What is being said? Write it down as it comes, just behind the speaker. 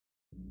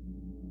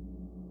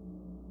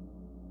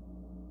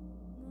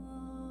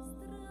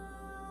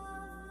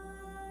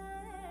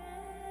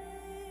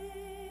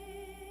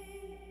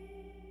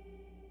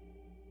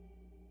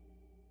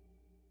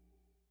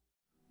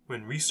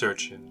When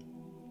researching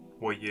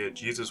what year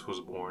Jesus was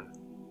born,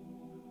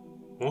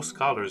 most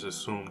scholars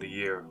assume the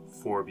year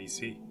 4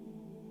 BC.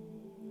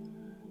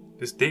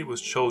 This date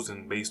was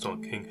chosen based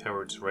on King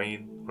Herod's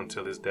reign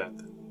until his death.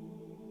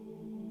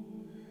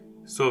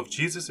 So if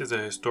Jesus is a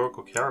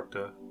historical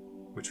character,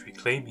 which we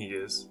claim he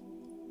is,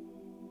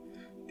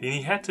 then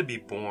he had to be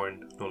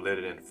born no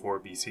later than 4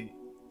 BC,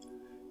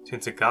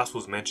 since the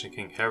Gospels mention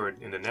King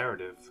Herod in the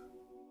narrative.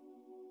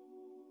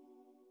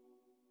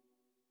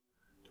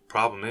 The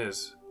problem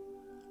is,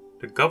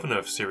 the governor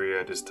of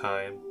Syria at this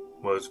time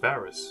was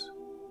Varus,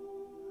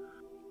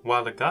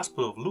 while the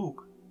Gospel of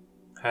Luke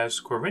has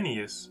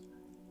Quirinius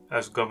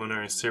as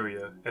governor in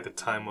Syria at the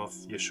time of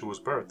Yeshua's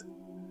birth.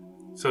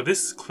 So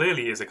this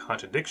clearly is a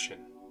contradiction,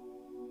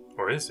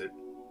 or is it?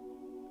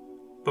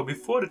 But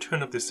before the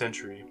turn of this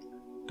century,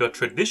 the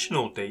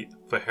traditional date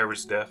for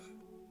Herod's death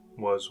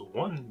was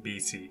 1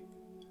 BC,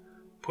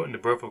 putting the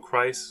birth of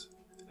Christ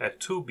at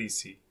 2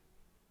 BC.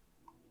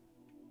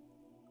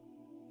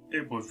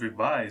 It was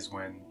revised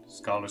when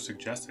scholars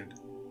suggested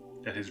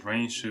that his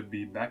reign should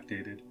be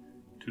backdated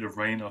to the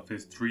reign of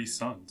his 3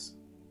 sons,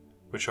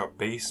 which are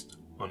based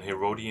on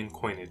Herodian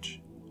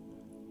coinage,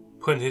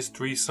 putting his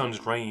 3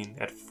 sons' reign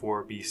at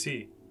 4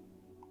 BC.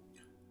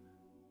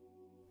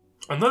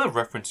 Another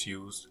reference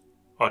used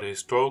are the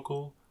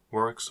historical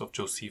works of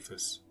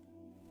Josephus,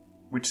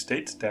 which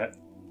states that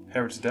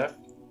Herod's death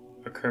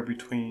occurred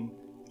between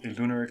a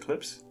lunar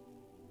eclipse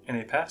and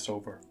a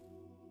Passover.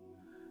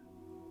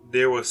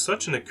 There was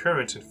such an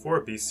occurrence in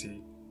 4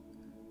 BC,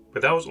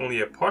 but that was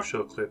only a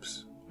partial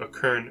eclipse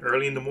occurring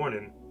early in the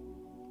morning.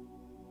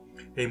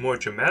 A more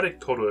dramatic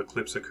total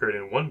eclipse occurred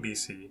in 1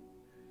 BC,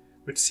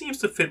 which seems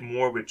to fit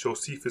more with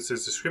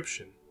Josephus'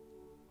 description.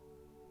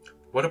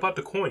 What about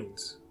the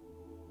coins?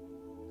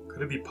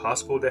 Could it be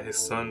possible that his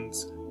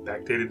sons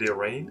backdated their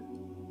reign?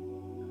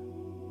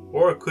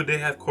 Or could they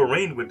have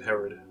co-reigned with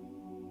Herod?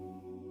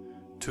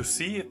 To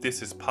see if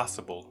this is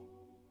possible,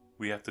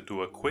 we have to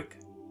do a quick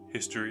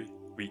history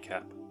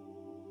recap.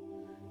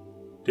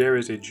 There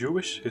is a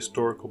Jewish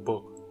historical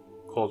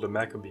book called the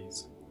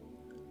Maccabees,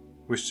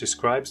 which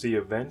describes the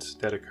events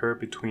that occurred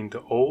between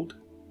the Old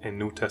and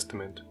New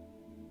Testament.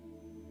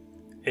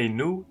 A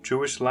new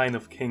Jewish line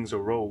of kings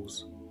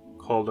arose,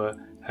 called the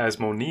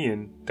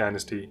Hasmonean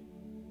dynasty.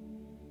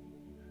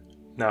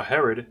 Now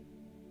Herod,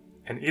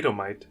 an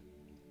Edomite,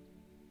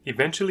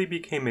 eventually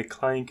became a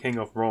client king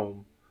of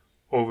Rome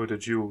over the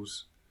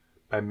Jews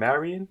by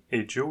marrying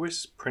a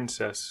Jewish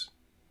princess,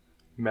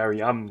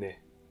 Mariamne,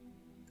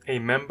 a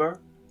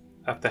member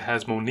of the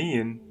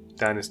Hasmonean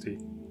dynasty,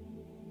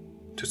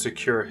 to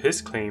secure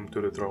his claim to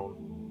the throne.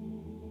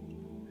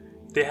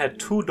 They had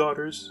 2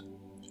 daughters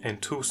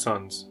and 2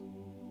 sons.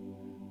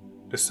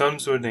 The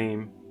sons were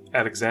named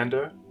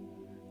Alexander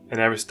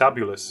and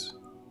Aristobulus,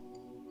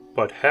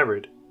 but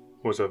Herod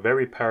was a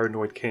very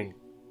paranoid king.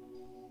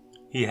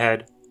 He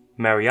had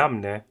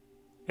Mariamne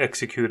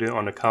executed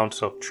on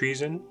accounts of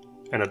treason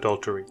and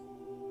adultery.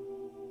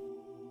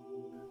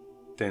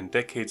 Then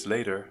decades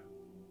later,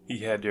 he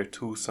had their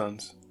 2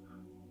 sons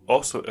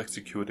also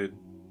executed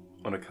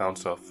on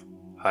accounts of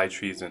high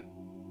treason.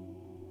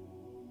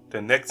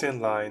 The next in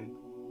line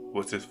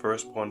was his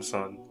firstborn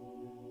son,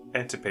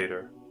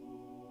 Antipater,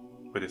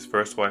 with his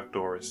first wife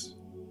Doris,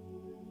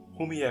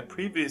 whom he had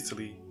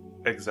previously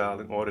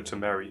exiled in order to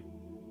marry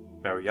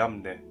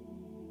Mariamne.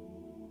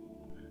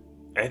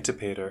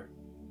 Antipater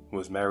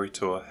was married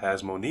to a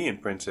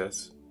Hasmonean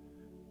princess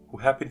who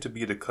happened to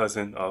be the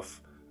cousin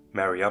of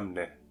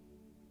Mariamne.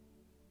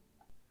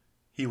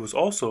 He was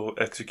also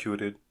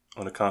executed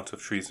on account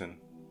of treason.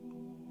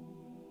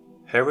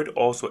 Herod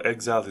also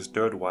exiled his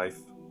 3rd wife,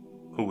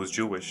 who was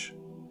Jewish,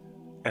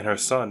 and her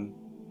son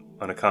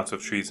on account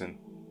of treason.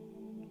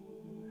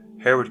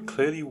 Herod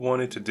clearly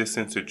wanted to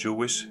distance the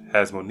Jewish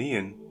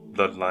Hasmonean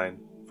bloodline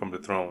from the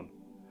throne,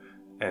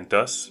 and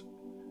thus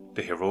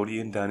the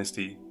Herodian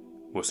dynasty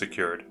was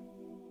secured.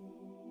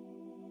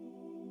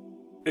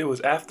 It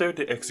was after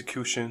the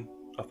execution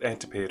of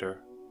Antipater,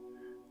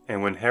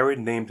 and when Herod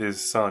named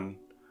his son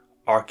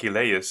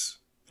Archelaus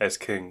as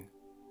king,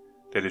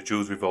 that the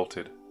Jews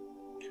revolted.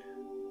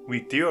 We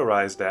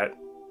theorize that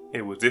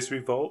it was this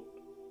revolt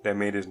that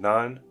made his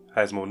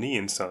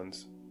non-Hasmonean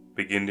sons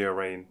begin their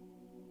reign,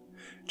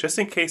 just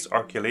in case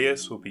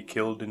Archelaus would be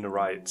killed in the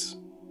riots.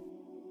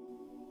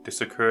 This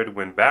occurred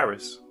when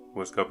Varus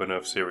was governor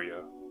of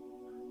Syria.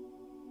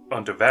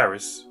 Under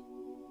Varus,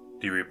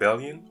 the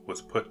rebellion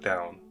was put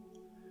down,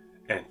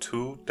 and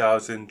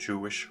 2,000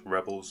 Jewish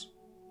rebels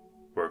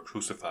were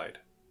crucified.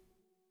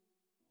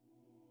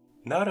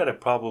 Now that a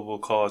probable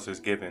cause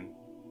is given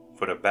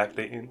for the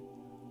backdating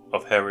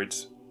of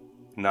Herod's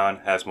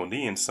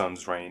non-Hasmonean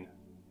son's reign,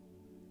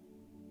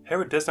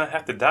 Herod does not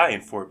have to die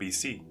in 4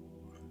 BC,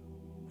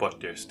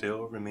 but there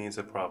still remains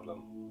a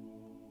problem.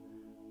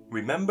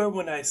 Remember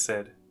when I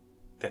said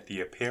that the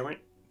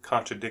apparent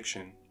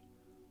contradiction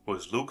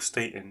was Luke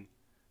stating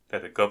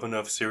that the governor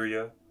of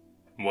Syria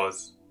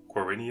was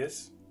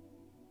Quirinius?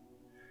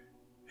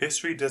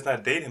 History does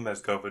not date him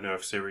as governor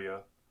of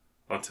Syria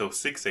until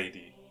 6 AD.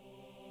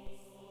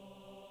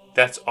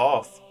 That's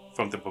off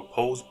from the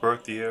proposed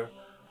birth year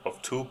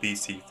of 2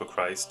 BC for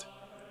Christ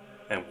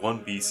and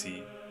 1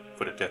 BC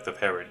for the death of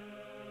Herod.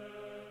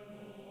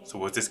 So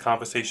was this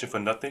conversation for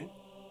nothing?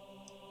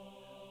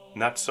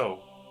 Not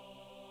so.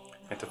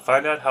 And to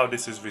find out how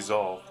this is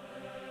resolved,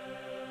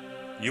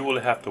 you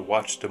will have to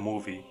watch the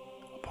movie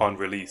upon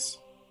release.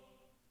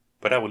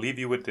 But I will leave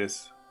you with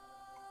this.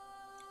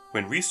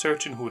 When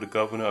researching who the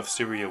governor of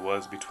Syria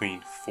was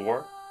between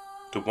 4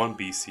 to 1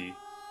 BC,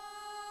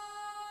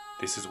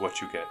 this is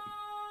what you get.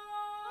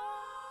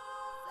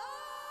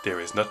 There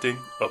is nothing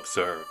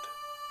observed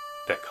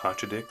that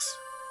contradicts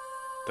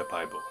the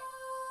Bible.